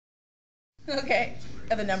Okay.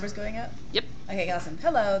 Are the numbers going up? Yep. Okay, awesome.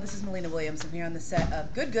 Hello, this is Mollena Williams. I'm here on the set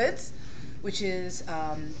of Good Goods, which is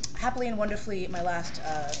happily and wonderfully my last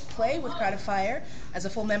play with Crowd of Fire as a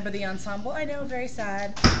full member of the ensemble. I know, very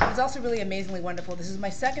sad. But it's also really amazingly wonderful. This is my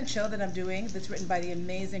second show that I'm doing that's written by the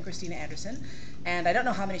amazing Christina Anderson. And I don't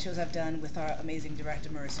know how many shows I've done with our amazing director,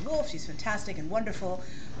 Marissa Wolf. She's fantastic and wonderful.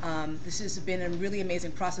 This has been a really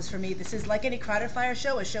amazing process for me. This is like any Crowd of Fire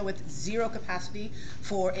show, a show with zero capacity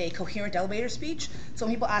for a coherent elevator speech. So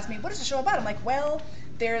when people ask me, what is the show about? I'm like, well,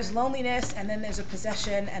 there's loneliness, and then there's a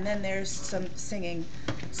possession, and then there's some singing.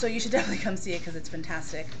 So you should definitely come see it because it's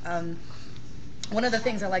fantastic. One of the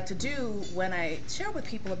things I like to do when I share with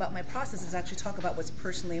people about my process is actually talk about what's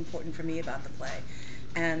personally important for me about the play.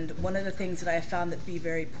 And one of the things that I have found that be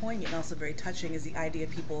very poignant and also very touching is the idea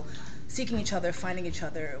of people seeking each other, finding each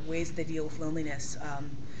other, ways that they deal with loneliness.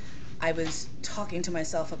 I was talking to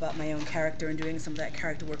myself about my own character and doing some of that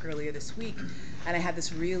character work earlier this week, and I had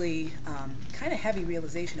this really kind of heavy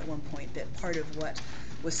realization at one point that part of what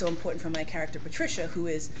was so important for my character Patricia, who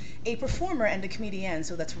is a performer and a comedian,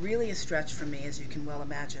 so that's really a stretch for me, as you can well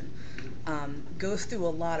imagine, goes through a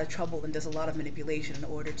lot of trouble and does a lot of manipulation in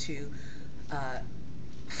order to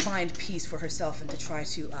find peace for herself and to try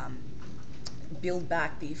to build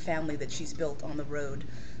back the family that she's built on the road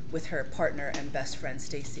with her partner and best friend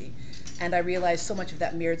Stacy. And I realized so much of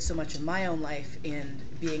that mirrored so much of my own life in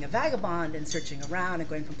being a vagabond and searching around and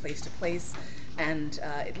going from place to place. And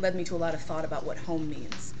it led me to a lot of thought about what home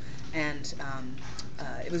means. And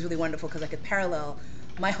it was really wonderful because I could parallel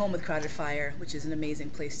my home with Crowded Fire, which is an amazing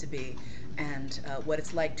place to be, and what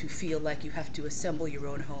it's like to feel like you have to assemble your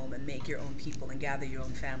own home and make your own people and gather your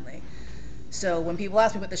own family. So when people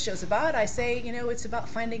ask me what the show's about, I say, you know, it's about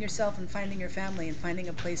finding yourself and finding your family and finding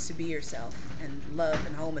a place to be yourself and love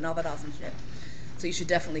and home and all that awesome shit. So you should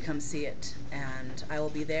definitely come see it. And I will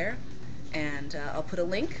be there. And I'll put a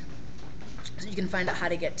link so you can find out how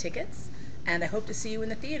to get tickets. And I hope to see you in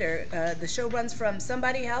the theater. The show runs from,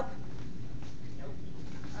 somebody help?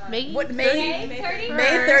 May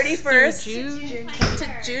 31st to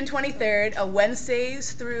June 23rd,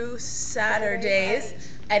 Wednesdays through Saturdays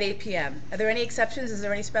at 8 p.m. Are there any exceptions? Is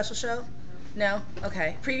there any special show? No?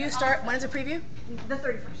 Okay. Preview start. When is the preview? The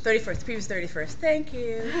 31st. 31st. The preview's 31st. Thank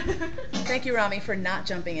you. Thank you, Rami, for not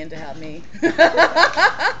jumping in to help me. All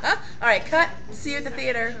right, cut. See you at the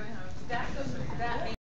theater.